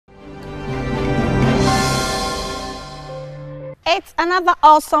It's another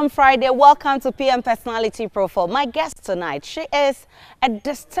awesome Friday. Welcome to PM Personality Profile. My guest tonight, she is a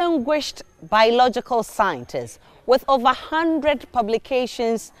distinguished biological scientist with over 100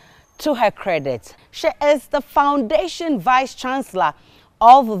 publications to her credit. She is the Foundation Vice Chancellor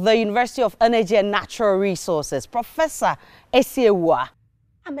of the University of Energy and Natural Resources, Professor Esi Awuah.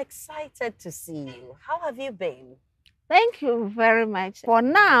 I'm excited to see you. How have you been? Thank you very much. For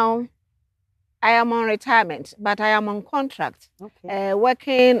now, I am on retirement, but I am on contract,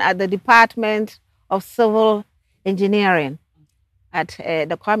 working at the Department of Civil Engineering at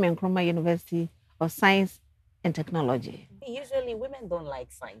the Kwame Nkrumah University of Science and Technology. Usually women don't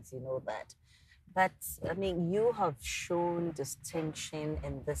like science, you know that. But, I mean, you have shown distinction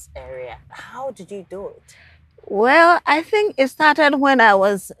in this area. How did you do it? Well, I think it started when I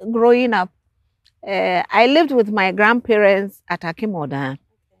was growing up. I lived with my grandparents at Akimoda.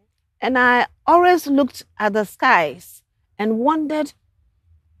 And I always looked at the skies and wondered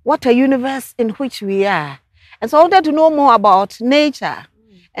what a universe in which we are. And so I wanted to know more about nature.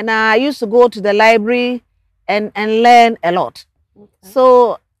 And I used to go to the library and learn a lot.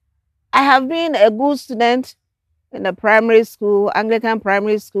 So I have been a good student in the primary school, Anglican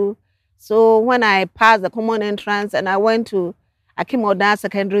primary school. So when I passed the common entrance and I went to Akimoda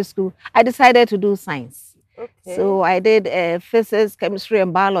Secondary School, I decided to do science. So I did physics, chemistry,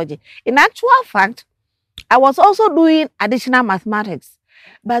 and biology. In actual fact, I was also doing additional mathematics.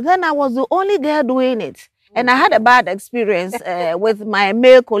 But then I was the only girl doing it. And I had a bad experience with my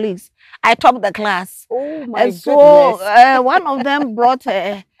male colleagues. I topped the class. Oh, my goodness. So one of them brought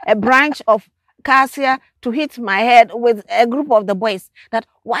a branch of cassia to hit my head with a group of the boys. That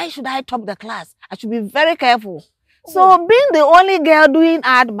why should I top the class? I should be very careful. So being the only girl doing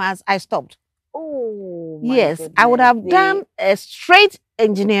hard maths, I stopped. Oh, yes, goodness. I would have done a straight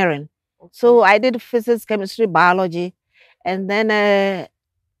engineering. So I did physics, chemistry, biology, and then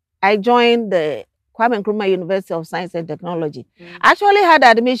I joined the Kwame Nkrumah University of Science and Technology. I actually had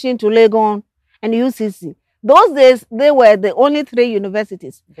admission to Legon and UCC. Those days, they were the only 3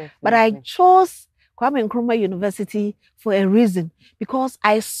 universities. But I chose Kwame Nkrumah University for a reason, because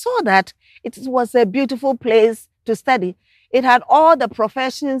I saw that it was a beautiful place to study. It had all the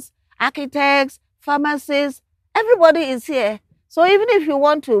professions, architects, pharmacists, everybody is here. So even if you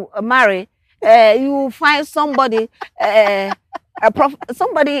want to marry, you find somebody, a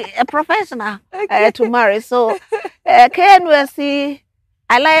professional to marry. So KNUSC,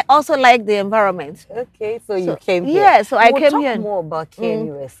 I also like the environment. So you came here. Yeah, so I came here. Talk more about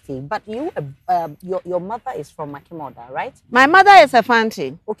KNUST, but you, your mother is from Akimoda, right? My mother is a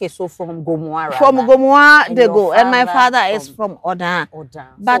Fanti. Okay, so from Gomoa. From Gomoa, they go, and my father is from Odan.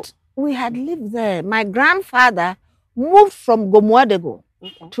 But so, we had lived there. My grandfather moved from Gomoadego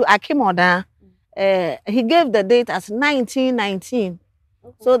to Akimoda. He gave the date as 1919.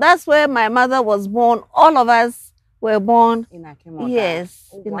 So that's where my mother was born. All of us were born in Akimoda.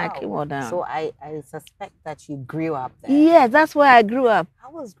 Yes, in Akimoda. So I suspect that you grew up there. Yes, that's where I grew up.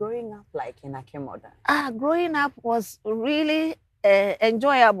 How was growing up like in Akimoda? Growing up was really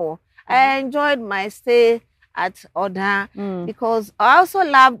enjoyable. I enjoyed my stay at Oda because I also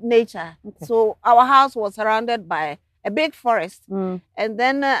loved nature. So our house was surrounded by a big forest. And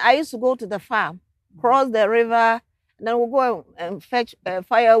then I used to go to the farm, cross the river, and then we'll go and fetch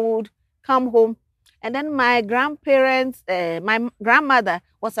firewood, come home. And then my grandparents, my grandmother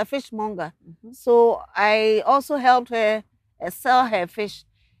was a fishmonger. So I also helped her sell her fish.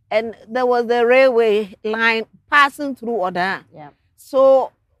 And there was a railway line passing through Oda.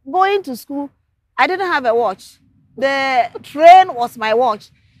 So going to school, I didn't have a watch. The train was my watch.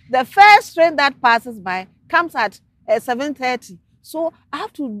 The first train that passes by comes at 7:30. So I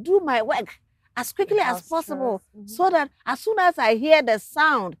have to do my work as quickly as possible so that as soon as I hear the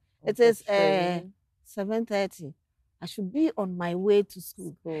sound, it is 7:30. I should be on my way to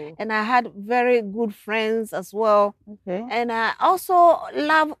school. And I had very good friends as well. And I also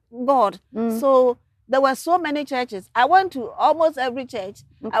love God. So there were so many churches. I went to almost every church.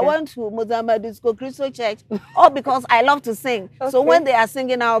 I went to Mozambique Disco Christo Church, all because I love to sing. So when they are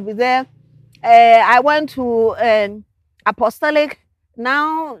singing, I'll be there. I went to Apostolic,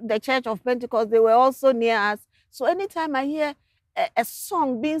 now the Church of Pentecost. They were also near us. So anytime I hear a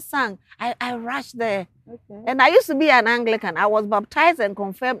song being sung, I rush there. And I used to be an Anglican. I was baptized and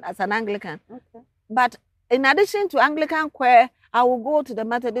confirmed as an Anglican. But in addition to Anglican choir, I will go to the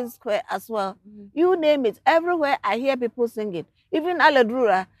Methodist choir as well. You name it. Everywhere I hear people singing. Even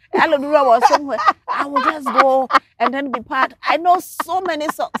Aledura. Aledura was somewhere. I will just go and then be part. I know so many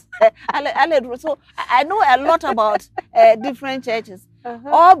songs. Aledura. So I know a lot about different churches.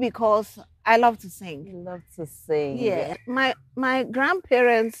 all because I love to sing. You love to sing. Yeah. My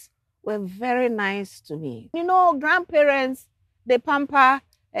grandparents were very nice to me. You know, grandparents, they pamper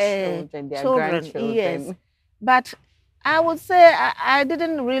children. Yes. But I would say I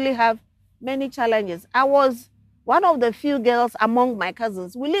didn't really have many challenges. I was one of the few girls among my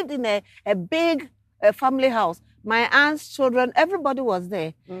cousins. We lived in a big family house. My aunt's children, everybody was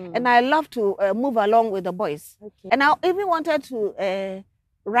there. And I loved to move along with the boys. Okay. And I even wanted to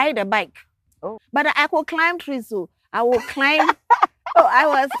ride a bike. Oh. But I could climb trees, so I would climb.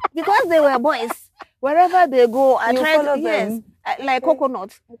 Because they were boys. Wherever they go, I tried to, yes, like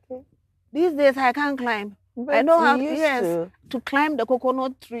coconut. Okay. These days I can't climb. But I know how to climb the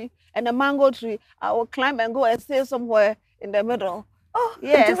coconut tree and the mango tree. I will climb and go and stay somewhere in the middle. Oh,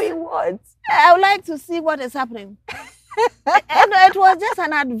 yes. Doing what? I would like to see what is happening. And it was just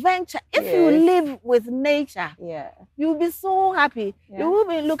an adventure. If you live with nature, you'll be so happy. You will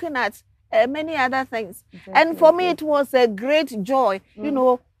be looking at many other things. And for me, it was a great joy. You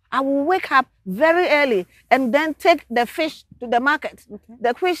know, I will wake up very early and then take the fish to the market.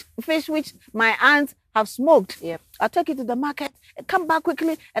 The fish which my aunts have smoked. I'll take it to the market, come back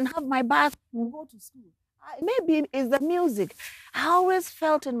quickly and have my bath and go to school. Maybe it's the music. I always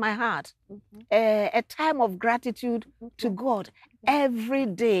felt in my heart a time of gratitude to God every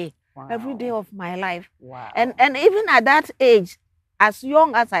day, every day of my life. And even at that age, as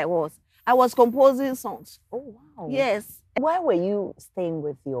young as I was composing songs. Oh, wow. Yes. Why were you staying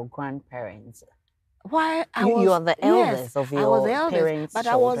with your grandparents? Why you are the eldest of your parents' but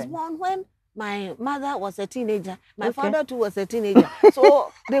children. I was born when my mother was a teenager. My father too was a teenager.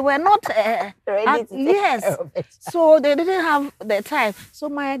 So they were not ready to take care of it. So they didn't have the time. So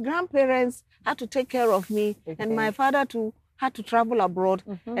my grandparents had to take care of me, and my father too had to travel abroad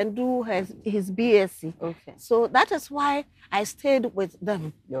and do his BSc. So that is why I stayed with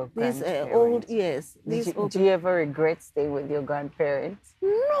them. These old years. Do you ever regret staying with your grandparents?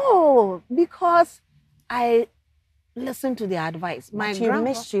 No, because I listen to their advice. But you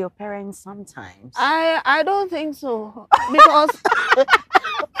miss your parents sometimes. I don't think so. Because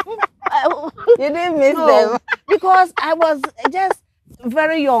you didn't miss them. Because I was just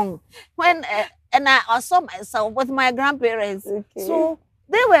very young when and I saw myself with my grandparents. So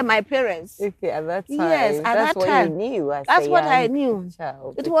they were my parents. At that time. Yes, at that time. You knew. That's what I knew.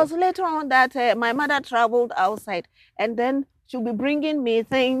 Child. It was later on that my mother traveled outside, and then she'll be bringing me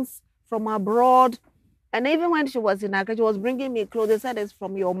things from abroad. And even when she was in Accra, she was bringing me clothes. They said it's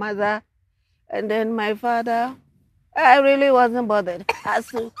from your mother. And then my father, I really wasn't bothered.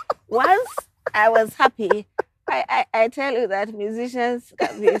 Once I was happy, I tell you that musicians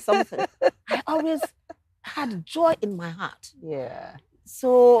can be something. I always had joy in my heart. Yeah.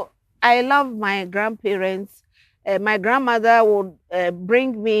 So I love my grandparents. My grandmother would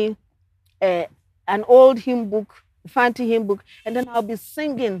bring me an old hymn book, fancy hymn book, and then I'll be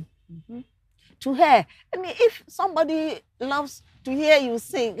singing to her. And if somebody loves to hear you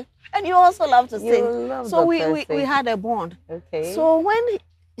sing, and you also love to sing, so we had a bond. So when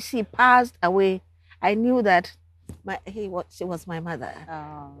she passed away, I knew that she was my mother.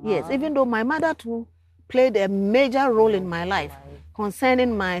 Yes, even though my mother too played a major role in my life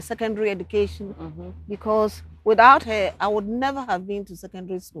concerning my secondary education, because without her, I would never have been to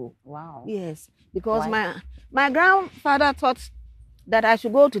secondary school. Wow. Yes, because my grandfather thought that I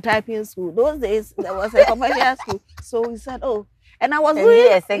should go to typing school. Those days, there was a commercial school. So he said, oh, and I was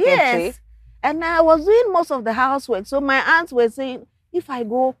doing a secretary. Yes, and I was doing most of the housework. So my aunts were saying, if I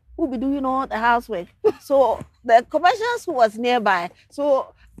go, who'll be doing all the housework? So the commercial school was nearby.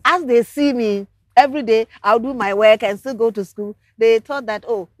 So as they see me every day, I'll do my work and still go to school. They thought that,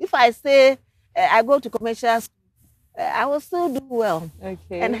 oh, if I stay, I go to commercial school, I will still do well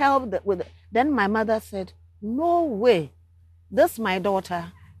and help with it. Then my mother said, no way. This, my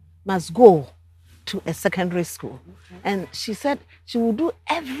daughter, must go to a secondary school. And she said she will do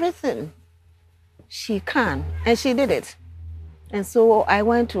everything she can. And she did it. And so I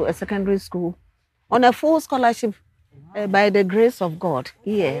went to a secondary school on a full scholarship by the grace of God.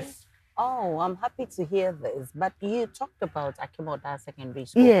 Yes. Oh, I'm happy to hear this. But you talked about Akimoda Secondary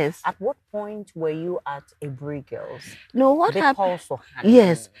School. Yes. At what point were you at Ebri Girls? No, what happened?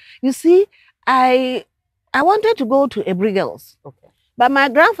 Yes. You see, I wanted to go to Ebri Girls. But my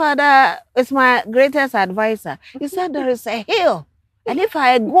grandfather is my greatest advisor. He said there is a hill. And if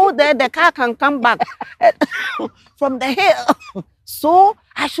I go there, the car can come back from the hill. So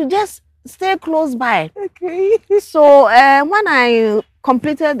I should just stay close by. So when I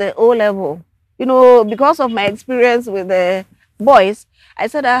completed the O-level, you know, because of my experience with the boys, I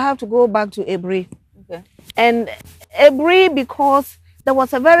said I have to go back to Ebri. And Ebri, because There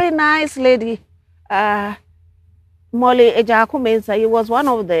was a very nice lady, Molly Esi Mensah. She was one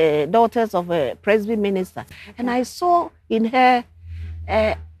of the daughters of a Presby minister. Okay. And I saw in her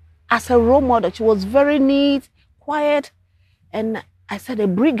as a role model. She was very neat, quiet. And I said, the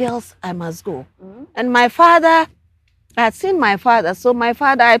Brig girls, I must go. And my father, I had seen my father. So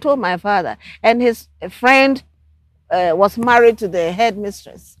I told my father. And his friend was married to the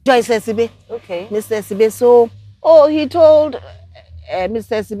headmistress, Joyce Esibe. Okay. Mr. Esibe. So, he told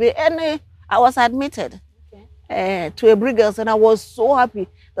Mr. Esibe, and I was admitted to a Brig girls, and I was so happy.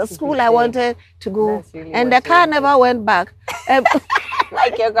 The school I wanted to go, really, and the car never went back.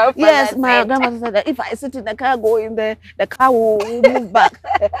 Like your grandfather. Yes, my grandmother said that if I sit in the car, go in there, the car will move back.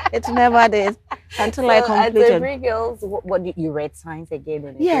 It never did until I completed. At the Brig girls, what did you read science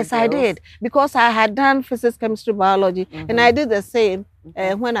again? Yes, I did, because I had done physics, chemistry, biology, and I did the same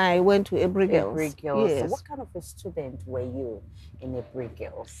when I went to a Brig girls. Yes. So what kind of a student were you in a Brig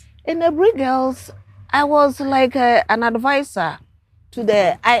girls? In a Brig girls, I was like an advisor to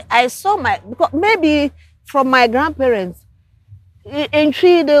the. I saw because maybe from my grandparents. In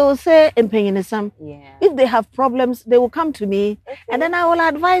tree, they will say, if they have problems, they will come to me, and then I will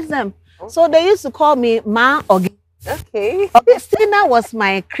advise them. So they used to call me Ma Ogi. Okay. Augustina was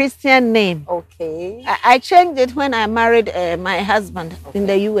my Christian name. Okay. I changed it when I married my husband in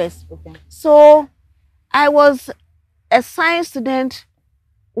the US. Okay. So I was a science student,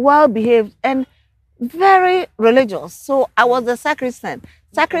 well behaved, and very religious. So I was the sacristan.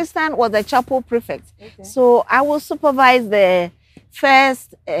 Sacristan was the chapel prefect. Okay. So I will supervise the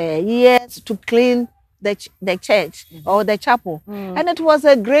first years to clean the church or the chapel. And it was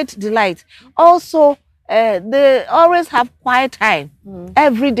a great delight. Also, they always have quiet time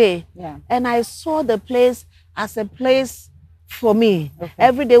every day. Yeah. And I saw the place as a place for me. Okay.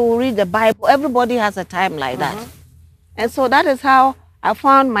 Every day we read the Bible. Everybody has a time like that. And so that is how I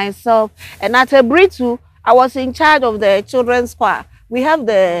found myself. And at a Britu, I was in charge of the children's choir. We have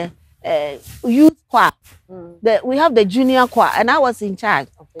the youth choir. We have the junior choir, and I was in charge.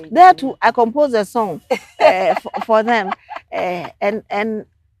 Okay. There too, I composed a song for them. And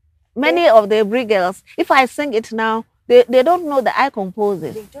many of the Brig girls, if I sing it now, they don't know that I composed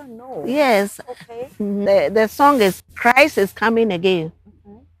it. They don't know? Yes. Okay. The song is Christ is Coming Again.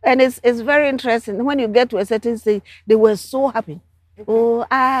 And it's very interesting. When you get to a certain stage, they were so happy. Oh,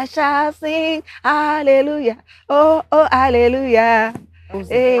 I shall sing, hallelujah. Oh, hallelujah. How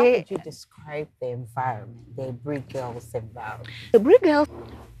would you describe the environment, the Brig girls environment? The Brig girls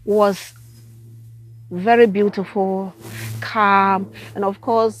was very beautiful, calm, and of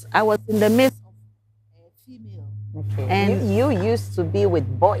course, I was in the midst of a female. Okay. And you used to be with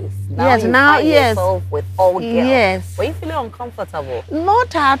boys. Now you find yourself with all girls. Yes. Were you feeling uncomfortable?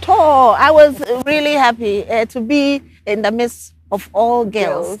 Not at all. I was really happy to be in the midst of all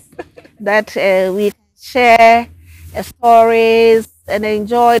girls. That we share stories and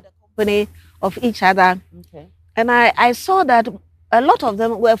enjoy the company of each other. Okay. And I saw that a lot of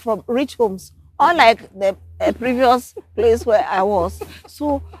them were from rich homes, unlike the previous place where I was.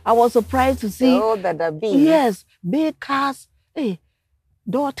 So I was surprised to see. Oh, that big. Yes, big cars,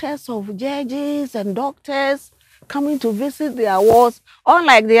 daughters of judges and doctors coming to visit their wards,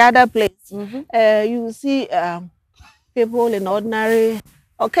 unlike the other place. You see people in ordinary.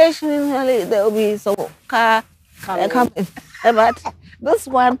 Occasionally there will be some car coming. But this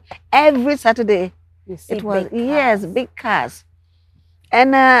one, every Saturday, it was big cars.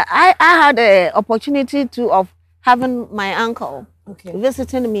 And I had the opportunity of having my uncle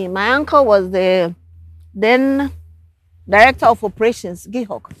visiting me. My uncle was the then director of operations,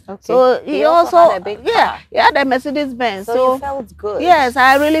 Gihok. Okay. So he also had a big car. He had a Mercedes Benz. So you felt good. Yes,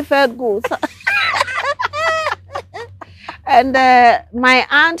 I really felt good. And my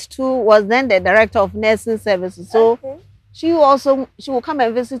aunt too was then the director of nursing services. So she will come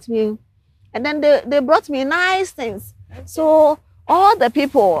and visit me. And then they brought me nice things. So all the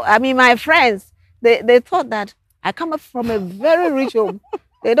people, I mean my friends, they thought that I come from a very rich home.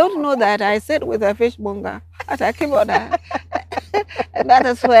 They don't know that I sat with a fishmonger at a keyboard. And that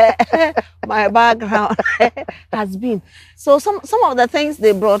is where my background has been. So some of the things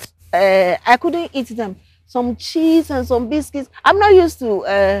they brought, I couldn't eat them. Some cheese and some biscuits. I'm not used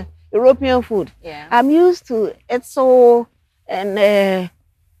to European food. Yeah. I'm used to etso and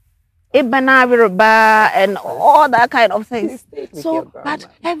Ibana and all that kind of things. So, but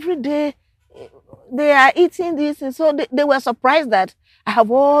every day they are eating this, and so they were surprised that I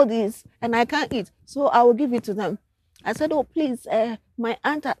have all this and I can't eat. So I will give it to them. I said, oh, please, my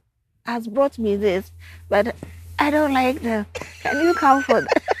aunt has brought me this, but I don't like them. Can you come for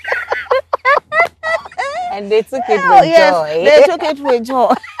that? And they took it with joy. They took it with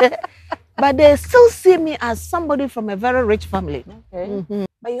joy. But they still see me as somebody from a very rich family. Okay.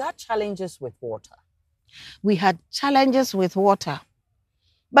 But you had challenges with water. We had challenges with water.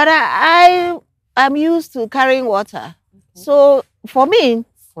 But I'm used to carrying water. So for me...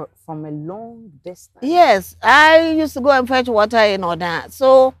 From a long distance? Yes. I used to go and fetch water in Oda.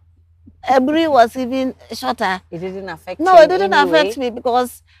 So Ebri was even shorter. It didn't affect you? No, it didn't affect me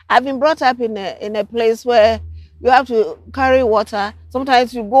because I've been brought up in a place where you have to carry water.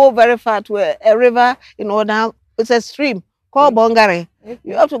 Sometimes you go very far to a river in Oda. It's a stream called Bongare.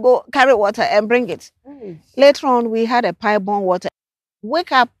 You have to go carry water and bring it. Later on, we had a pipe-borne water.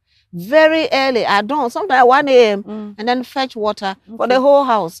 Wake up very early at dawn, sometimes 1 a.m., and then fetch water for the whole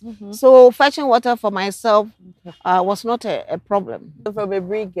house. So fetching water for myself was not a problem. So from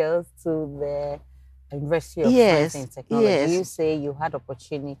Ebri girls to the University of Science and Technology, you say you had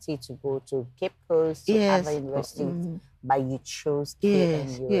opportunity to go to Cape Coast, to other universities, but you chose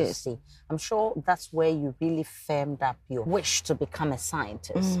KNUST. I'm sure that's where you really firmed up your wish to become a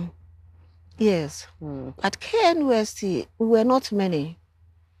scientist. Yes. At KNUST, we were not many.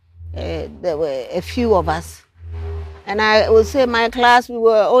 There were a few of us. And I would say my class, we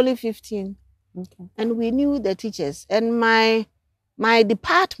were only 15. And we knew the teachers. And my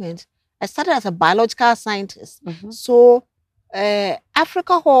department, I started as a biological scientist. So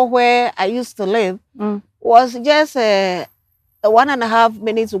Africa Hall, where I used to live, was just a 1.5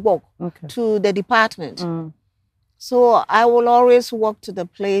 minutes walk to the department. So I will always walk to the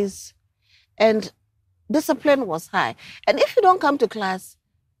place, and discipline was high. And if you don't come to class,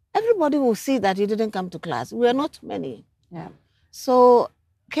 everybody will see that you didn't come to class. We are not many. So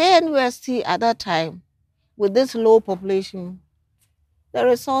KNUST at that time, with this low population, the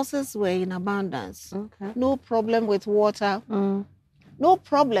resources were in abundance. No problem with water. No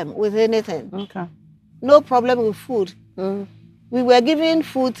problem with anything. No problem with food. We were given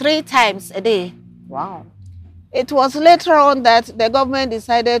food 3 times a day. Wow. It was later on that the government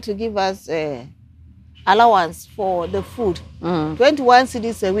decided to give us allowance for the food. 21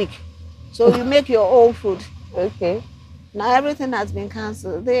 cedis a week. So you make your own food. Now everything has been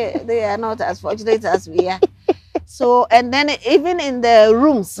cancelled. They are not as fortunate as we are. So, and then even in the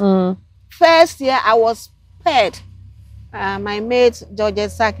rooms, first year I was paired. My mate, George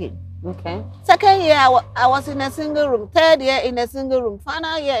Saki. Second year I was in a single room. Third year in a single room.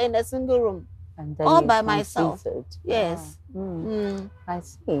 Final year in a single room. And then all by myself. Yes. I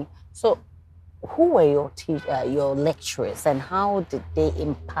see. So, who were your lecturers, and how did they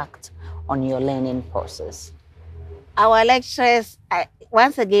impact on your learning process? Our lecturers,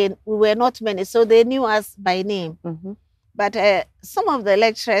 once again, we were not many, so they knew us by name. But some of the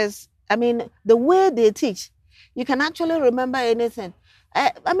lecturers, I mean, the way they teach, you can actually remember anything.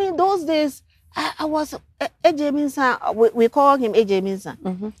 I mean, those days, I was Esi Mensah, we call him Esi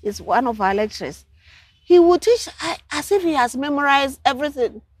Mensah. He's one of our lecturers. He would teach as if he has memorized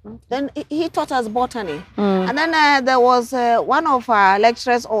everything. Then he taught us botany. And then there was one of our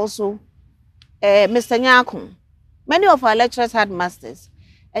lecturers also, Mr. Nyakun. Many of our lecturers had masters.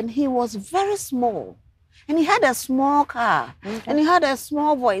 And he was very small. And he had a small car. And he had a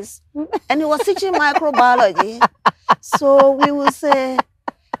small voice. And he was teaching microbiology. So we would say,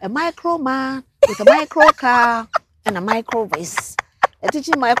 a micro man with a micro car and a micro voice.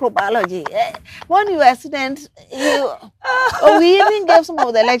 Teaching microbiology. When you were a student, we even gave some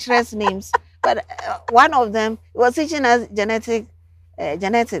of the lecturers names. But one of them was teaching us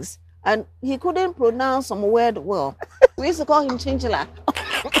genetics. And he couldn't pronounce some word well. We used to call him Chancellor.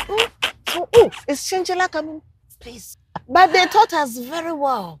 Is Chancellor coming? Please. But they taught us very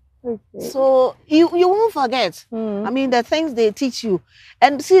well. So you won't forget. I mean, the things they teach you.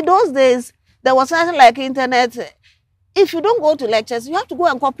 And see, those days, there was nothing like internet. If you don't go to lectures, you have to go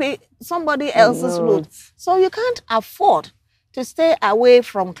and copy somebody else's notes. So you can't afford to stay away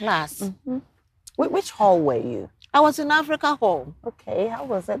from class. Which hall were you? I was in Africa Hall. Okay, how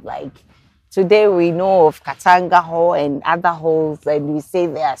was it like? Today we know of Katanga Hall and other halls, and we say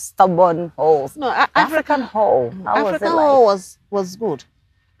they are stubborn halls. No, African Hall. African Hall was good.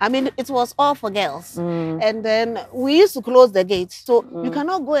 I mean, it was all for girls. And then we used to close the gate. So you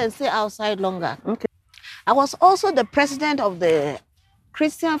cannot go and stay outside longer. I was also the president of the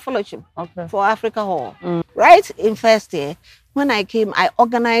Christian Fellowship for Africa Hall. Right in first year, when I came, I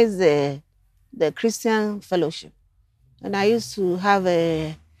organized the Christian Fellowship. And I used to have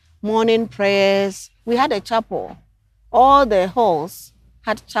morning prayers. We had a chapel. All the halls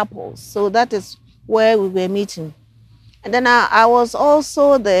had chapels. So that is where we were meeting. And then I was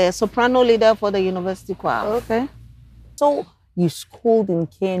also the soprano leader for the university choir. So You schooled in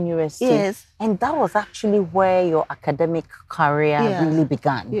KNUST. Yes. And that was actually where your academic career really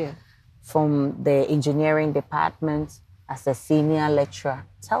began. Yeah. From the engineering department as a senior lecturer.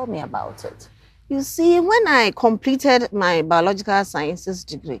 Tell me about it. You see, when I completed my biological sciences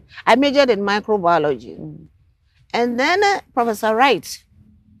degree, I majored in microbiology. And then Professor Wright,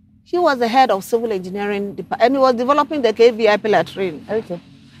 he was the head of civil engineering department, and he was developing the KVI pillar train. Okay.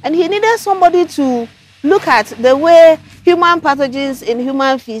 And he needed somebody to look at the way human pathogens in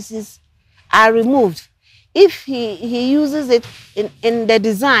human feces are removed if he uses it in the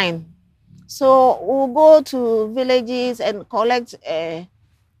design. So we'll go to villages and collect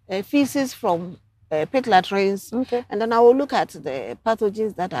feces from pit latrines, and then I will look at the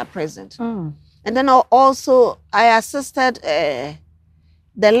pathogens that are present. And then I assisted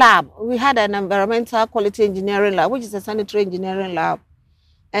the lab. We had an environmental quality engineering lab, which is a sanitary engineering lab.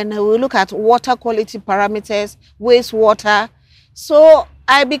 And we look at water quality parameters, wastewater. So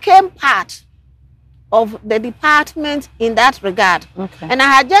I became part of the department in that regard. And I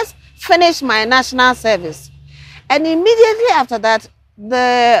had just finished my national service. And immediately after that,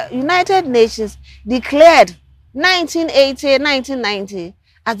 the United Nations declared 1980-1990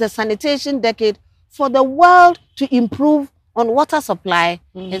 as the sanitation decade for the world to improve on water supply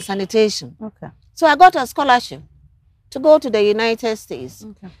and sanitation. So I got a scholarship to go to the United States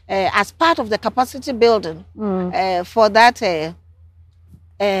as part of the capacity building for that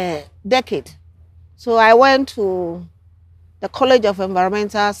decade. So I went to the College of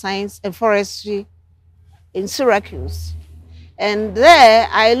Environmental Science and Forestry in Syracuse. And there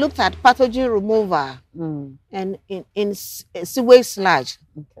I looked at pathogen removal and in sewage sludge.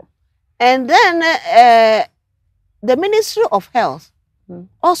 And then the Ministry of Health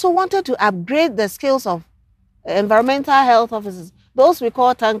also wanted to upgrade the skills of environmental health officers, those we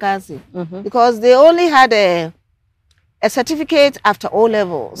call Tankansi, because they only had a certificate after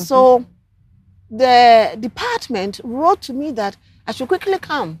O-level. So the department wrote to me that I should quickly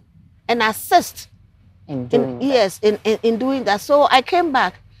come and assist in doing that. So I came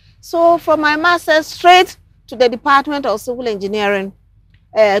back. So from my master's straight to the Department of Civil Engineering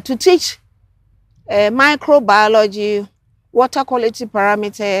to teach microbiology, water quality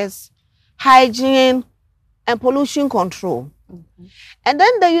parameters, hygiene, and pollution control. And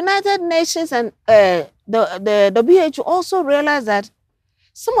then the United Nations and the WHO also realized that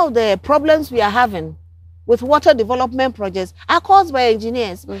some of the problems we are having with water development projects are caused by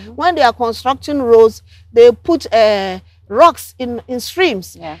engineers. When they are constructing roads, they put rocks in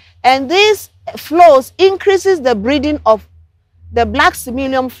streams. And these flows increases the breeding of the black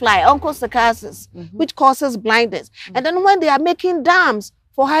similium fly, onchocerciasis, which causes blindness. And then when they are making dams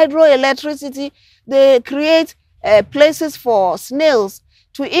for hydroelectricity, they create places for snails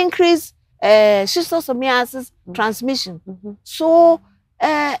to increase schistosomiasis transmission. So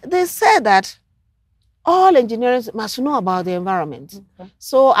they said that all engineers must know about the environment.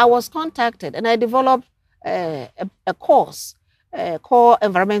 So I was contacted and I developed a course called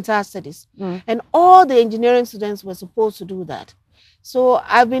Environmental Studies. And all the engineering students were supposed to do that. So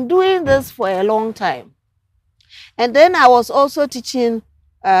I've been doing this for a long time. And then I was also teaching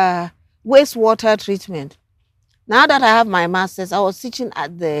wastewater treatment. Now that I have my master's, I was teaching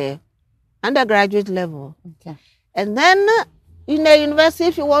at the undergraduate level. And then in the university,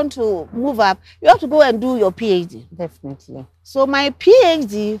 if you want to move up, you have to go and do your PhD. Definitely. So my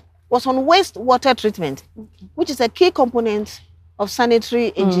PhD was on wastewater treatment, which is a key component of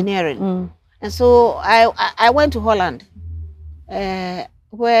sanitary engineering. And so I went to Holland,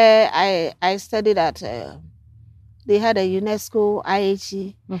 where I studied at, they had a UNESCO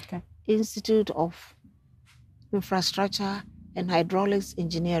IHE Institute of Infrastructure and Hydraulics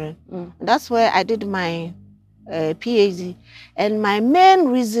Engineering. And that's where I did my PhD. And my main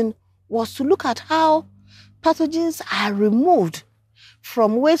reason was to look at how pathogens are removed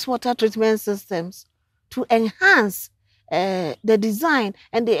from wastewater treatment systems to enhance the design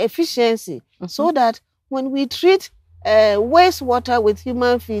and the efficiency so that when we treat wastewater with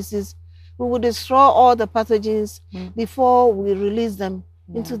human feces, we will destroy all the pathogens before we release them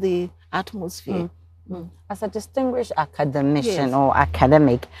into the atmosphere. As a distinguished academician or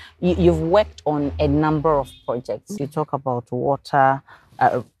academic, you've worked on a number of projects. You talk about water,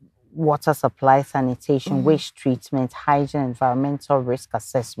 water supply, sanitation, waste treatment, hygiene, environmental risk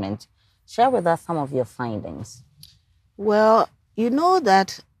assessment. Share with us some of your findings. Well, you know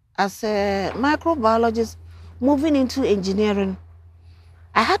that as a microbiologist moving into engineering,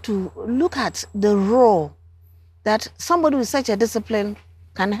 I had to look at the role that somebody with such a discipline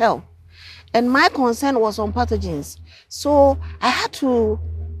can help. And my concern was on pathogens. So I had to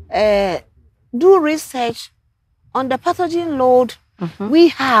do research on the pathogen load we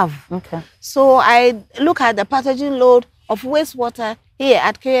have. Okay. So I look at the pathogen load of wastewater here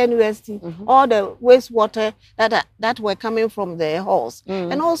at KNUST, all the wastewater that were coming from the halls,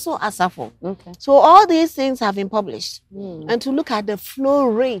 and also ASAFO. Okay. So all these things have been published. And to look at the flow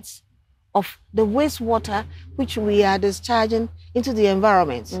rates of the wastewater which we are discharging into the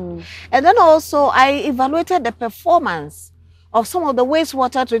environment. And then also I evaluated the performance of some of the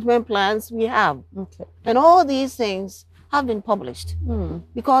wastewater treatment plants we have. Okay. And all these things have been published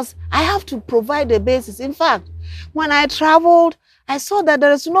because I have to provide the basis. In fact, when I traveled, I saw that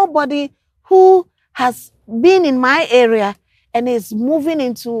there is nobody who has been in my area and is moving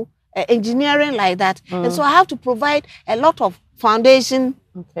into engineering like that. And so I have to provide a lot of foundation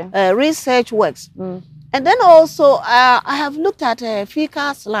research works. And then also I have looked at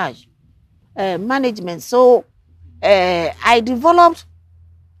fecal sludge management. So I developed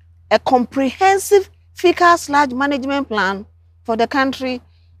a comprehensive fecal sludge management plan for the country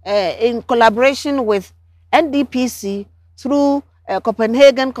in collaboration with NDPC through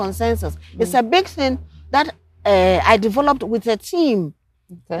Copenhagen Consensus. It's a big thing that I developed with a team.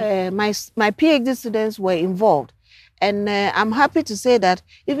 My PhD students were involved. And I'm happy to say that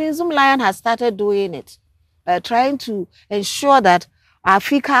even Zoom Lion has started doing it, trying to ensure that our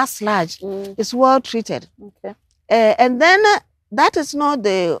fecal sludge is well treated. And then that is not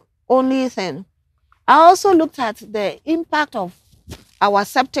the only thing. I also looked at the impact of our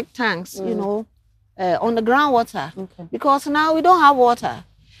septic tanks, you know, on the groundwater, because now we don't have water,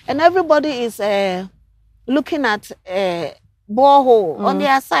 and everybody is looking at borehole on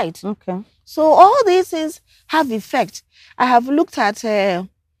their site. So all these things have effect. I have looked at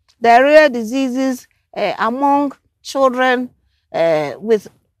diarrhea diseases among children with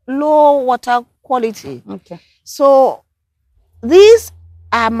low water quality. So these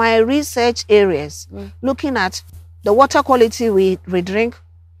are my research areas, looking at the water quality we drink,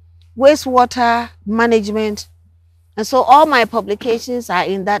 wastewater management. And so all my publications are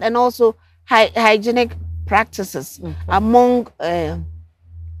in that, and also hygienic practices among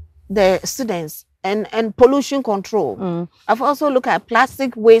the students, and pollution control. I've also looked at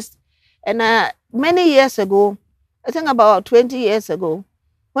plastic waste. And many years ago, I think about 20 years ago,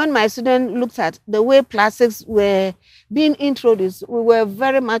 when my students looked at the way plastics were being introduced, we were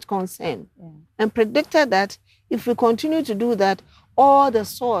very much concerned and predicted that if we continue to do that, all the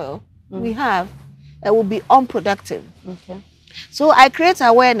soil we have will be unproductive. So I create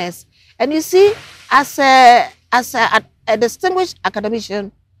awareness. And you see, as a distinguished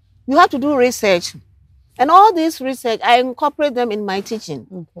academician, you have to do research. And all this research, I incorporate them in my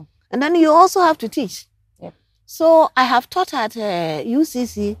teaching. And then you also have to teach. So I have taught at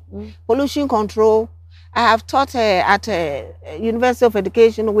UCC, pollution control. I have taught at University of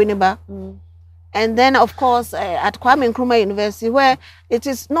Education, Winneba. And then, of course, at Kwame Nkrumah University, where it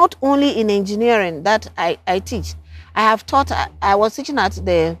is not only in engineering that I teach. I have taught, I was teaching at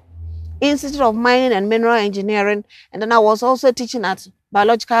the Institute of Mining and Mineral Engineering, and then I was also teaching at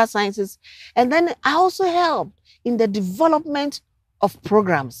Biological Sciences. And then I also helped in the development of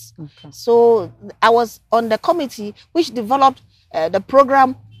programs. So I was on the committee which developed the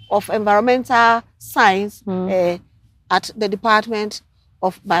program of environmental science at the Department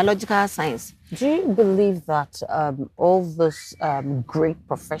of Biological Science. Do you believe that all those great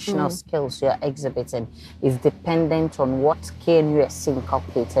professional skills you're exhibiting is dependent on what KNUST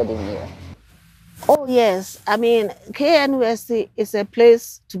inculcated in you? Oh, yes. I mean, KNUST is a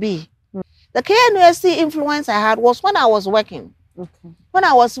place to be. The KNUST influence I had was when I was working. When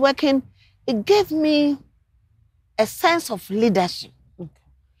I was working, it gave me a sense of leadership.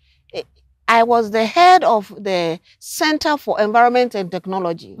 I was the head of the Center for Environment and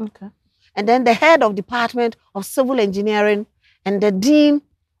Technology. And then the head of Department of Civil Engineering and the Dean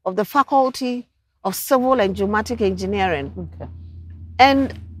of the Faculty of Civil and Geomatic Engineering.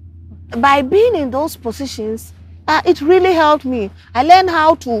 And by being in those positions, it really helped me. I learned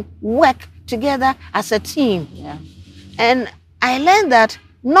how to work together as a team. And I learned that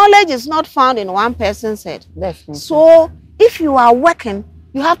knowledge is not found in one person's head. So if you are working,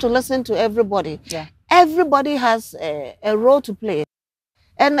 you have to listen to everybody. Everybody has a role to play.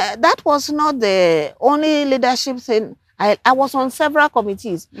 And that was not the only leadership thing. I was on several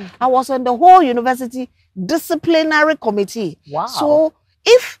committees. I was on the whole university disciplinary committee. So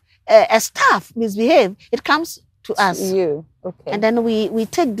if a staff misbehave, it comes to us. And then we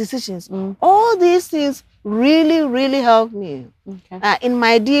take decisions. All these things really, really helped me in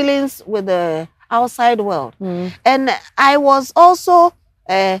my dealings with the outside world. And I was also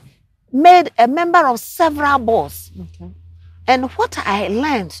made a member of several boards. And what I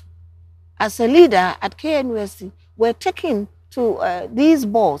learned as a leader at KNUST were taken to these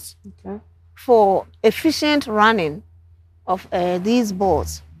boards for efficient running of these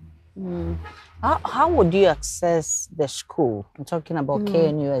boards. How would you access the school? I'm talking about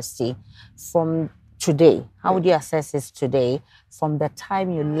KNUST from today. How would you access it today from the time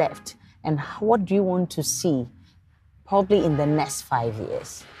you left? And what do you want to see probably in the next 5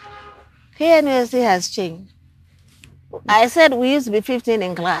 years? KNUST has changed. I said we used to be 15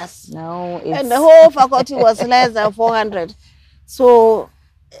 in class. No, and the whole faculty was less than 400. So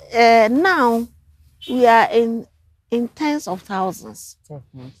now we are in tens of thousands.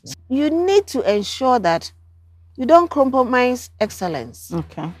 Definitely. You need to ensure that you don't compromise excellence.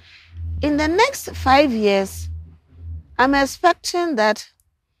 Okay. In the next 5 years, I'm expecting that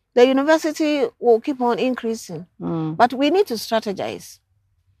the university will keep on increasing. But we need to strategize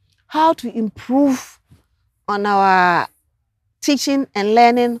how to improve on our teaching and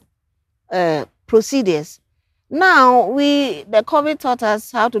learning procedures. Now, the COVID taught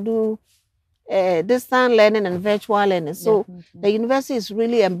us how to do distance learning and virtual learning. So the university is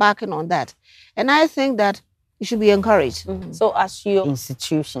really embarking on that. And I think that it should be encouraged. So as your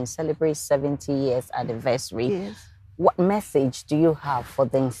institution celebrates 70 years anniversary, what message do you have for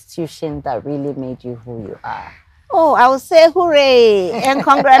the institution that really made you who you are? Oh, I would say hooray and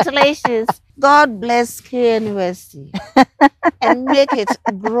congratulations. God bless KNUST and make it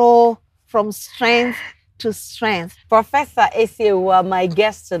grow from strength to strength. Professor Esi Awuah, my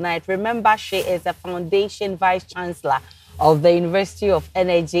guest tonight. Remember, she is a foundation vice chancellor of the University of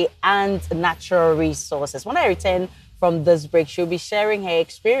Energy and Natural Resources. When I return from this break, she'll be sharing her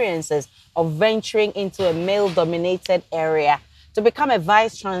experiences of venturing into a male-dominated area to become a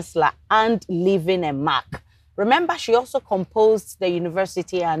vice chancellor and leaving a mark. Remember, she also composed the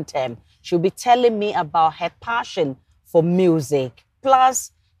university anthem. She'll be telling me about her passion for music,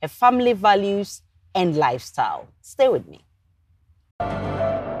 plus her family values and lifestyle. Stay with me.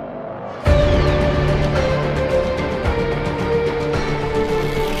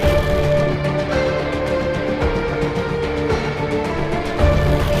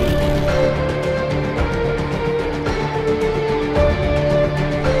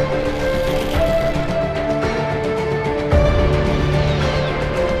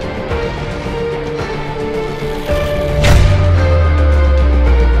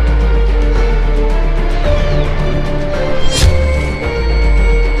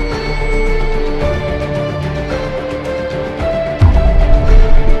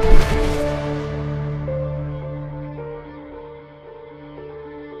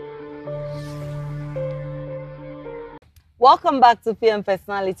 Welcome back to PM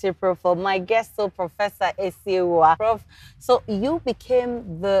Personality Profile. My guest is Professor Esi Awuah. Prof, so you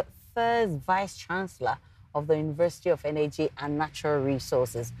became the first Vice Chancellor of the University of Energy and Natural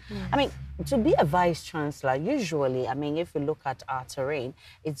Resources. I mean, to be a Vice Chancellor, usually, I mean, if you look at our terrain,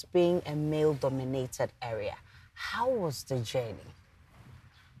 it's being a male-dominated area. How was the journey?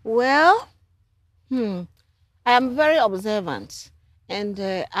 Well, I am very observant, and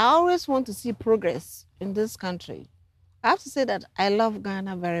I always want to see progress in this country. I have to say that I love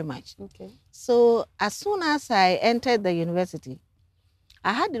Ghana very much. Okay. So as soon as I entered the university,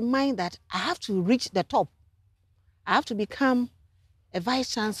 I had in mind that I have to reach the top. I have to become a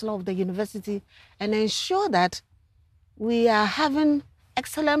vice chancellor of the university and ensure that we are having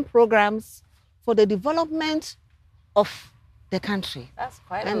excellent programs for the development of the country. That's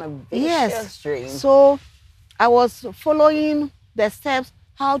quite an ambitious dream. So I was following the steps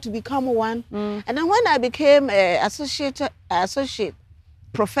how to become one. And then when I became an associate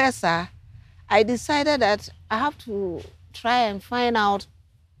professor, I decided that I have to try and find out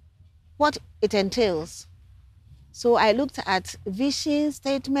what it entails. So I looked at vision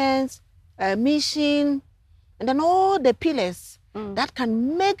statements, mission, and then all the pillars that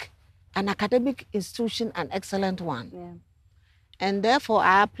can make an academic institution an excellent one. Yeah. And therefore,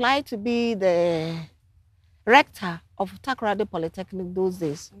 I applied to be the rector of Takoradi Polytechnic those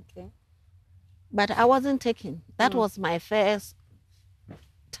days. Okay. But I wasn't taken. That was my first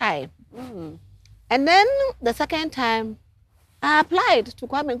time. And then the second time, I applied to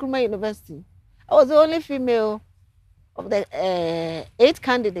Kwame Nkrumah University. I was the only female of the 8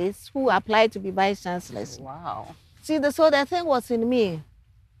 candidates who applied to be vice chancellors. Wow. See, so the thing was in me.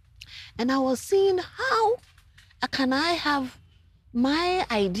 And I was seeing how can I have my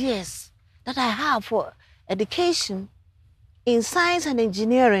ideas that I have for education in science and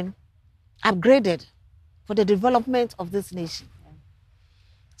engineering upgraded for the development of this nation.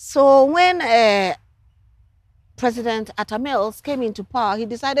 So when President Atta Mills came into power, he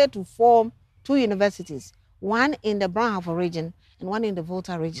decided to form 2 universities, one in the Brown region and one in the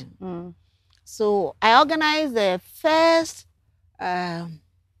Volta region. So I organized the first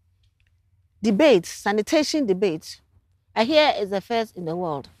debate, sanitation debate. I hear it's the first in the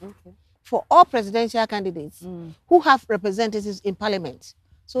world for all presidential candidates who have representatives in parliament.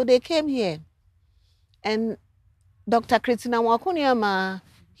 So they came here, and Dr. Christina Wakuniama,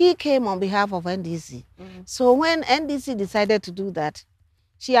 he came on behalf of NDC. So when NDC decided to do that,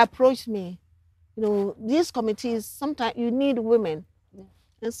 she approached me. You know, these committees, sometimes you need women.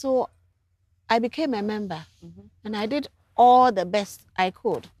 And so I became a member, and I did all the best I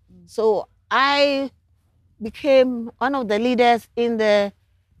could. So I became one of the leaders in the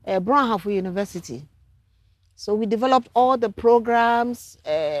Braunhofer University. So we developed all the programs,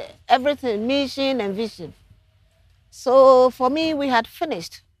 everything, mission and vision. So for me, we had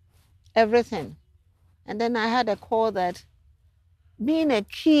finished everything. And then I had a call that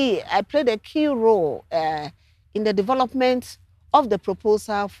I played a key role in the development of the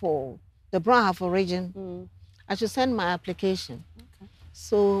proposal for the Braunhofer region. I should send my application.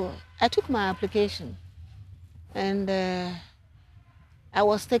 So I took my application, and I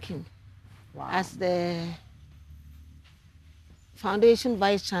was taken as the foundation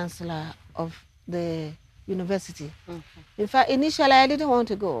vice chancellor of the university. In fact, initially I didn't want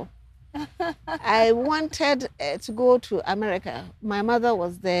to go. I wanted to go to America. My mother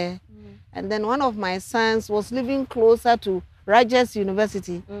was there, and then one of my sons was living closer to Rutgers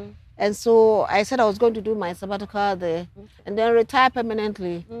University. And so I said I was going to do my sabbatical there and then retire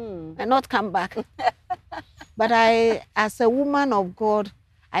permanently and not come back. But as a woman of God,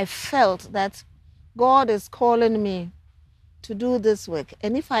 I felt that God is calling me to do this work.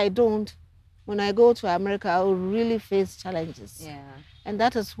 And if I don't, when I go to America, I will really face challenges. Yeah. And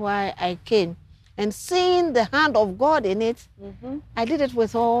that is why I came. And seeing the hand of God in it, I did it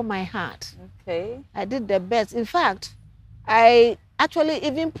with all my heart. Okay. I did the best. In fact, I actually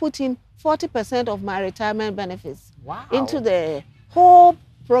even put in 40% of my retirement benefits into the whole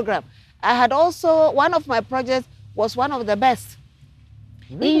program. I had also, one of my projects was one of the best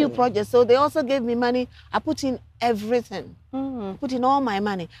EU projects. So they also gave me money. I put in everything, put in all my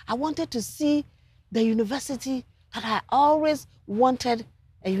money. I wanted to see the university that I always wanted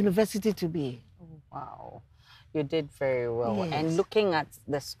a university to be. Wow. You did very well. Yes. And looking at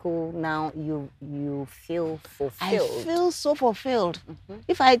the school now, you feel fulfilled. I feel so fulfilled.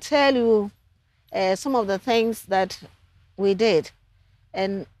 If I tell you some of the things that we did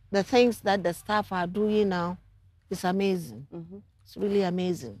and the things that the staff are doing now, it's amazing. It's really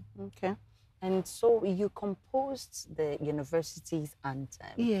amazing. Okay. And so you composed the university's anthem.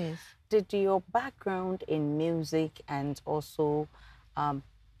 Yes. Did your background in music and also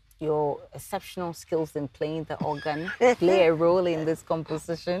your exceptional skills in playing the organ play a role in this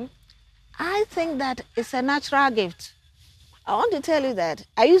composition? I think that it's a natural gift. I want to tell you that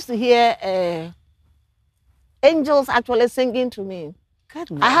I used to hear angels actually singing to me.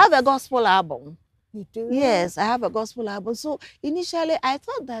 Goodness. I have a gospel album. You do? Yes, I have a gospel album. So initially I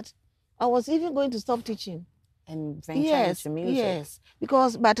thought that I was even going to stop teaching. And venture into music? Yes,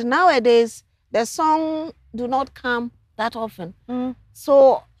 but nowadays the song do not come that often.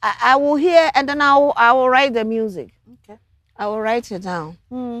 So I will hear, and then I will write the music. Okay. I will write it down.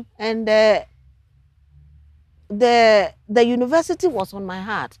 And the university was on my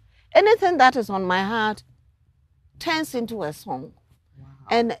heart. Anything that is on my heart turns into a song. Wow.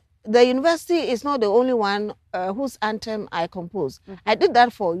 And the university is not the only one whose anthem I composed. I did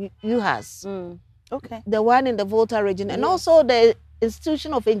that for UHAS. Okay. The one in the Volta region, and also the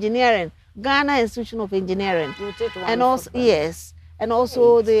Institution of Engineering, Ghana Institution of Engineering. You did one. And also, yes, and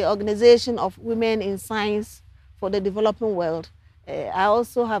also the Organization of Women in Science for the Developing World. I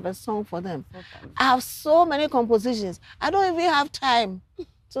also have a song for them. I have so many compositions. I don't even have time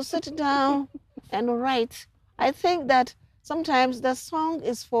to sit down and write. I think that sometimes the song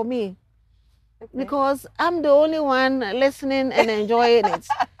is for me because I'm the only one listening and enjoying it.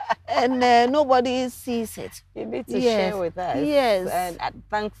 And nobody sees it. You need to share with us. Yes. And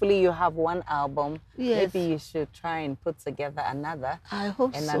thankfully you have one album. Yes. Maybe you should try and put together another. I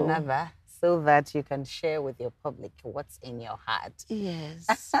hope and so. Another, so that you can share with your public what's in your heart.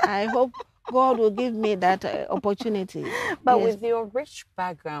 Yes. I hope God will give me that opportunity. But with your rich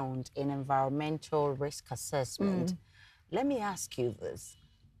background in environmental risk assessment, let me ask you this.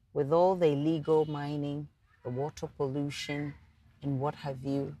 With all the illegal mining, the water pollution, and what have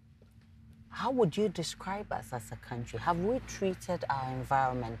you, how would you describe us as a country? Have we treated our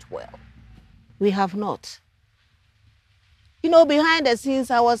environment well? We have not. You know, behind the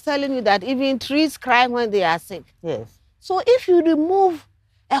scenes, I was telling you that even trees cry when they are sick. Yes. So if you remove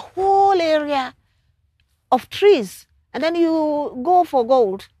a whole area of trees and then you go for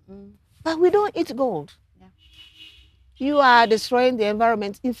gold, But we don't eat gold. Yeah. You are destroying the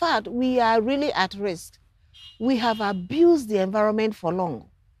environment. In fact, we are really at risk. We have abused the environment for long.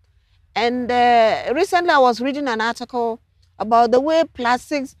 And recently I was reading an article about the way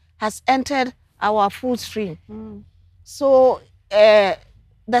plastics has entered our food stream. So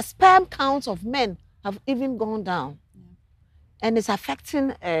the sperm counts of men have even gone down. And it's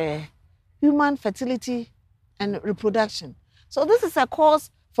affecting human fertility and reproduction. So this is a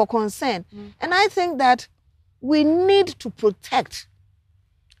cause for concern. And I think that we need to protect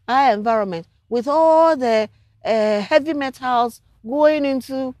our environment with all the heavy metals going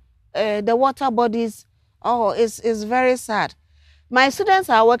into the water bodies. Oh, it's very sad. My students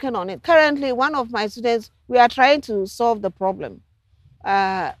are working on it. Currently, one of my students, we are trying to solve the problem.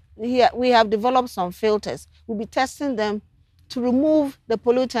 We have developed some filters. We'll be testing them to remove the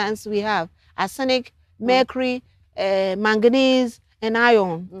pollutants we have, arsenic, mercury, manganese, and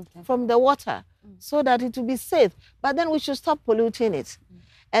iron from the water so that it will be safe. But then we should stop polluting it.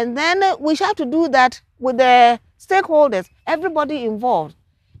 And then we have to do that with the stakeholders, everybody involved,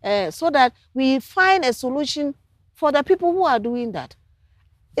 so that we find a solution for the people who are doing that.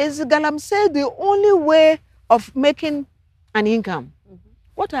 Is Galamsey the only way of making an income?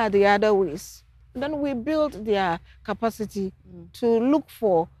 What are the other ways? Then we build their capacity to look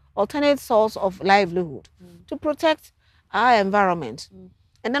for alternate source of livelihood to protect our environment.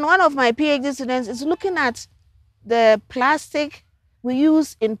 And then one of my PhD students is looking at the plastic we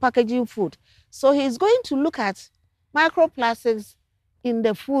use in packaging food. So he's going to look at microplastics in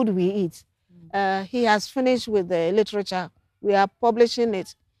the food we eat. He has finished with the literature. We are publishing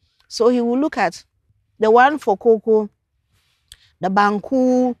it. So he will look at the one for cocoa, the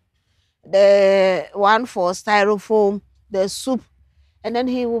banku, the one for styrofoam, the soup, and then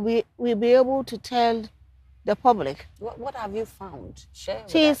he will be able to tell the public. What have you found? Share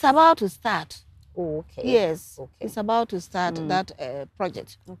with She is us. about to start. Oh, okay. Yes, okay. it's about to start that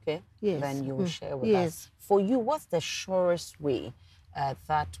project. Okay. Yes. Then you will share with Yes. us. For you, what's the surest way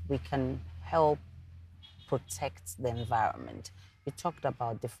that we can help protect the environment? We talked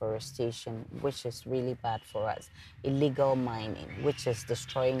about deforestation, which is really bad for us. Illegal mining, which is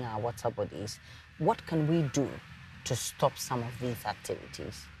destroying our water bodies. What can we do to stop some of these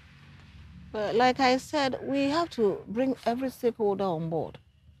activities? Like I said, we have to bring every stakeholder on board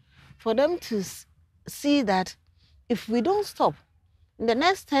for them to see that if we don't stop, in the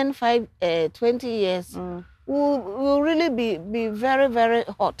next 10, 20 years, we'll really be very, very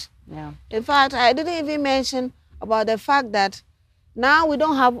hot. Yeah. In fact, I didn't even mention about the fact that now we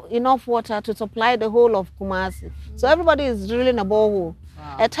don't have enough water to supply the whole of Kumasi. So everybody is drilling a borehole.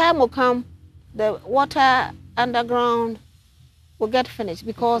 Wow. A time will come, the water underground will get finished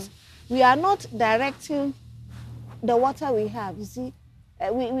because we are not directing the water we have. You see,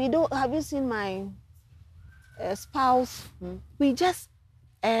 we don't. Have you seen my spouse? We just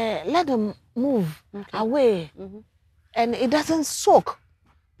let them move away, and it doesn't soak.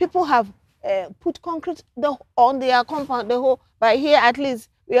 People have put concrete on their compound, the whole. But here, at least,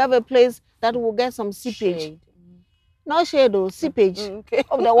 we have a place that will get some seepage. Shade. Not shade, though, seepage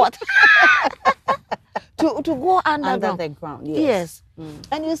of the water. to go underground. Under the ground, yes.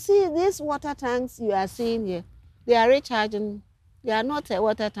 And you see, these water tanks you are seeing here, they are recharging. They are not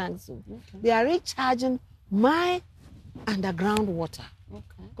water tanks. They are recharging my underground water.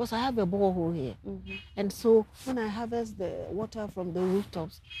 Because I have a borehole here. And so when I harvest the water from the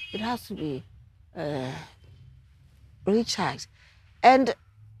rooftops, it has to be recharged. And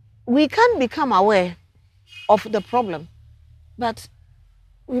we can become aware of the problem, but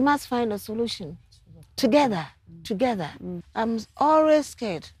we must find a solution together. I'm always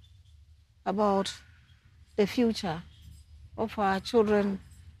scared about the future of our children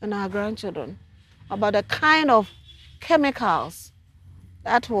and our grandchildren, about the kind of chemicals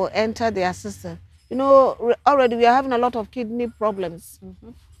that will enter their system. You know, already we are having a lot of kidney problems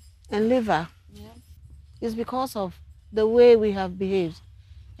and liver. It's because of the way we have behaved.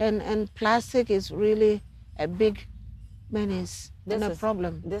 And plastic is really a big menace and a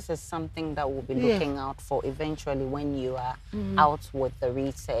problem. This is something that we'll be looking out for eventually when you are out with the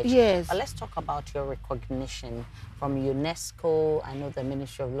research. Yes. But let's talk about your recognition from UNESCO. I know the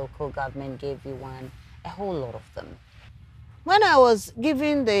Ministry of Local Government gave you one, a whole lot of them. When I was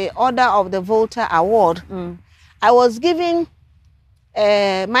given the Order of the Volta Award, I was given,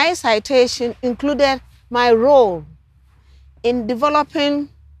 my citation included my role in developing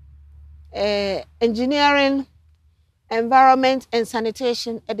engineering, environment and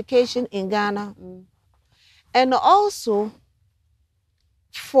sanitation education in Ghana, and also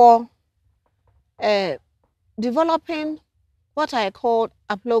for developing what I called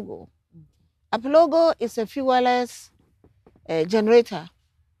APLOGO, Apologo is a fuelless generator.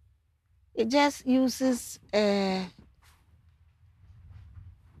 It just uses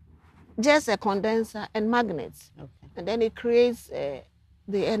just a condenser and magnets, and then it creates the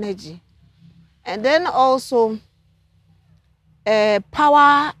energy. And then also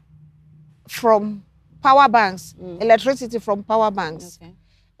power from power banks, electricity from power banks.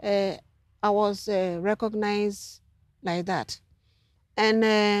 I was recognized like that. And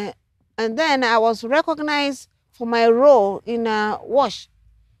then I was recognized for my role in WASH.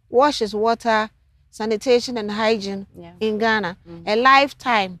 WASH is water, sanitation and hygiene in Ghana, a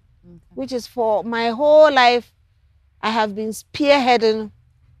lifetime, which is for my whole life. I have been spearheading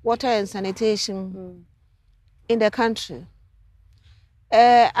water and sanitation in the country.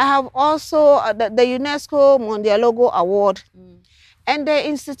 I have also the UNESCO Mondialogo Award, and the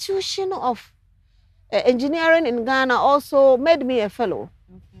Institution of Engineering in Ghana also made me a fellow,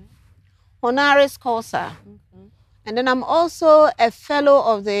 honoris causa. And then I'm also a fellow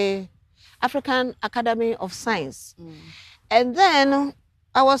of the African Academy of Science. And then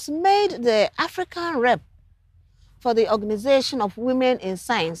I was made the African rep for the Organization of Women in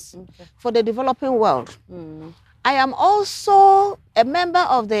Science for the developing world. I am also a member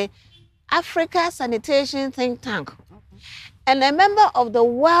of the Africa Sanitation Think Tank and a member of the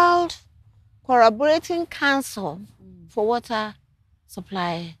World Collaborating Council for Water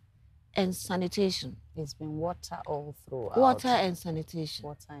Supply and Sanitation. It's been water all throughout. Water and sanitation.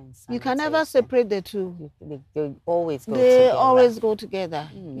 Water and sanitation. You can never separate the two. They always go they together. always go together.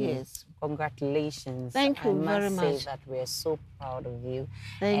 Yes. Congratulations. Thank you very much. I must say that we're so proud of you.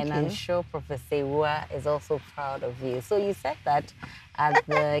 Thank and you. I'm sure Professor Awuah is also proud of you. So you said that at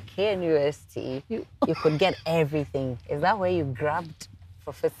the KNUST, you could get everything. Is that where you grabbed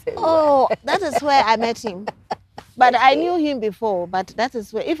Professor Awuah? Oh, that is where I met him. But I knew him before, but that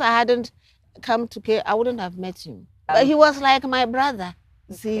is where, if I hadn't come to K, I wouldn't have met him. But he was like my brother,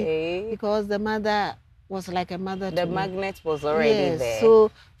 see, because the mother was like a mother to me. The magnet was already there.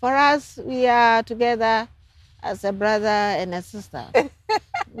 So for us, we are together as a brother and a sister.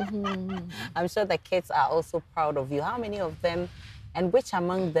 I'm sure the kids are also proud of you. How many of them, and which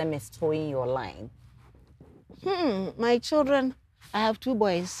among them is towing your line? My children, I have 2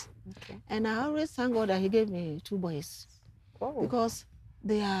 boys. And I always thank God that he gave me 2 boys. Because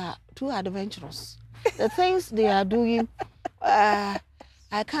they are too adventurous. The things they are doing, I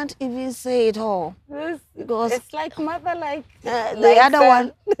can't even say it all. Because it's like mother, like the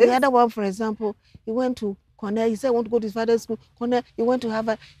other one, for example, he went to Cornell. He said he want to go to his father's school. Cornell. He went to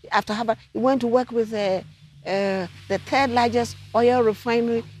Harvard. After Harvard, he went to work with the 3rd largest oil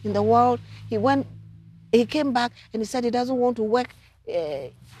refinery in the world. He came back and he said he doesn't want to work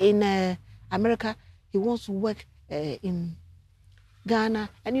in America. He wants to work in Ghana.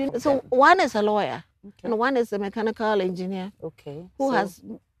 And so one is a lawyer and one is a mechanical engineer who has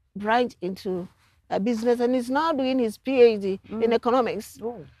branched into a business and is now doing his PhD in economics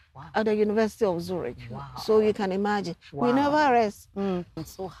at the University of Zurich. So you can imagine. We never rest. I'm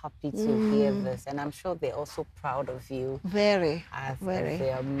so happy to hear this, and I'm sure they're also proud of you. Very. As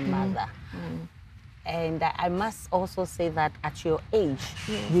their mother. And I must also say that at your age,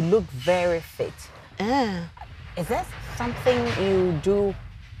 you look very fit. Is there something you do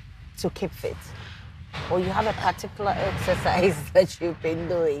to keep fit? Or you have a particular exercise that you've been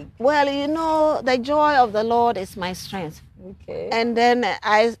doing? Well, you know, the joy of the Lord is my strength. And then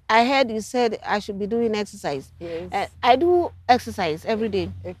I heard you said I should be doing exercise. I do exercise every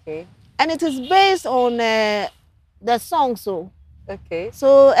day. And it is based on the song, so.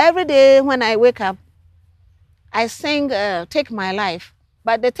 So every day when I wake up, I sing Take My Life.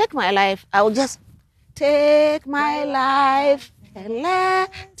 But the Take My Life, I will just take my life and let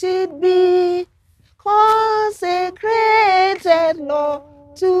it be consecrated, Lord,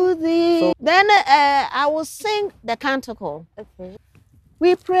 to thee. Then I will sing the canticle.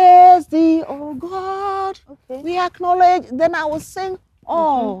 We praise thee, oh God. We acknowledge. Then I will sing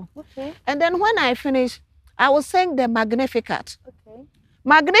all. And then when I finish, I will sing the Magnificat.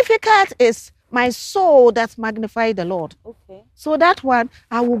 Magnificat is my soul that magnifies the Lord. So that one,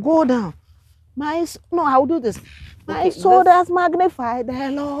 I will go down. I will do this. My soul does magnify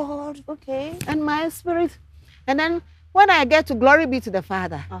the Lord. And my spirit. And then when I get to glory be to the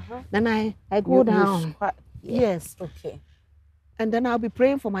Father, then I go down. Yes. And then I'll be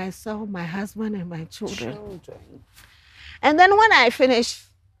praying for myself, my husband, and my children. And then when I finish,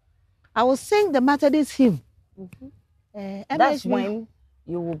 I will sing the Methodist hymn. That's when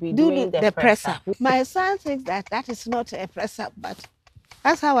you will be doing the press up. My son thinks that is not a press up, but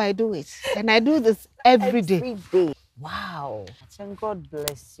that's how I do it. And I do this every day. Wow. And God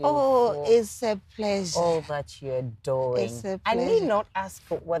bless you. Oh, it's a pleasure. All that you're doing. It's a pleasure. I need not ask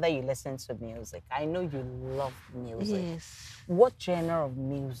whether you listen to music. I know you love music. Yes. What genre of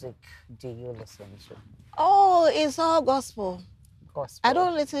music do you listen to? Oh, it's all gospel. Gospel. I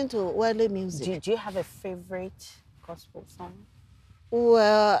don't listen to worldly music. Do you have a favorite gospel song?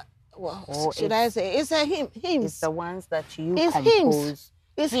 Well, should I say? It's a hymn. Hymns. It's the ones that you it's compose. Hymns.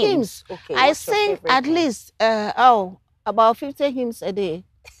 It's hymns. Okay. I sing at least about 50 hymns a day.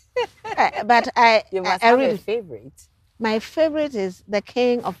 But you must have a favorite. My favorite is The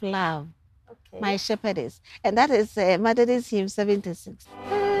King of Love. Okay. My shepherdess. And that is Methodist hymn 76.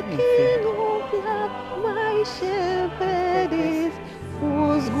 The King of Love, my shepherdess,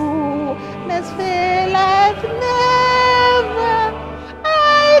 whose goodness faileth never.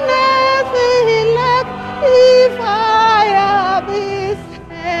 I never lack if I am his,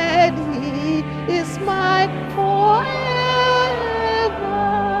 and he is mine forever.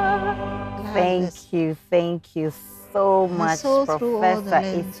 Thank you so much, Professor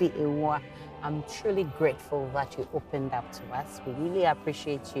Esi Awuah. I'm truly grateful that you opened up to us. We really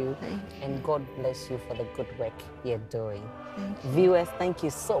appreciate you, and God bless you for the good work you're doing. Viewers, thank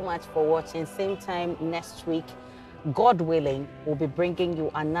you so much for watching. Same time next week, God willing, we'll be bringing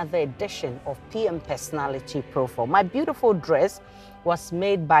you another edition of PM Personality Profile. My beautiful dress was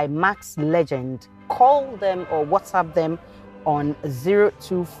made by Max Legend. Call them or WhatsApp them on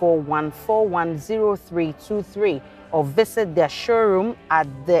 0241410323 or visit their showroom at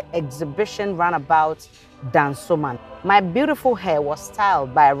the exhibition roundabout Dansoman. My beautiful hair was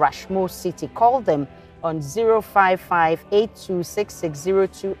styled by Rashmo City. Call them on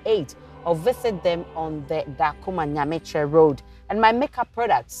 055-8266-028 or visit them on the Dakuma Nyameche Road. And my makeup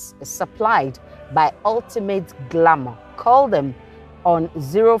products is supplied by Ultimate Glamour. Call them on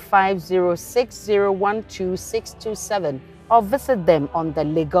 0506012627 or visit them on the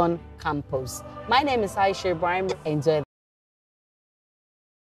Legon campus. My name is Aisha Ibrahim. Enjoy.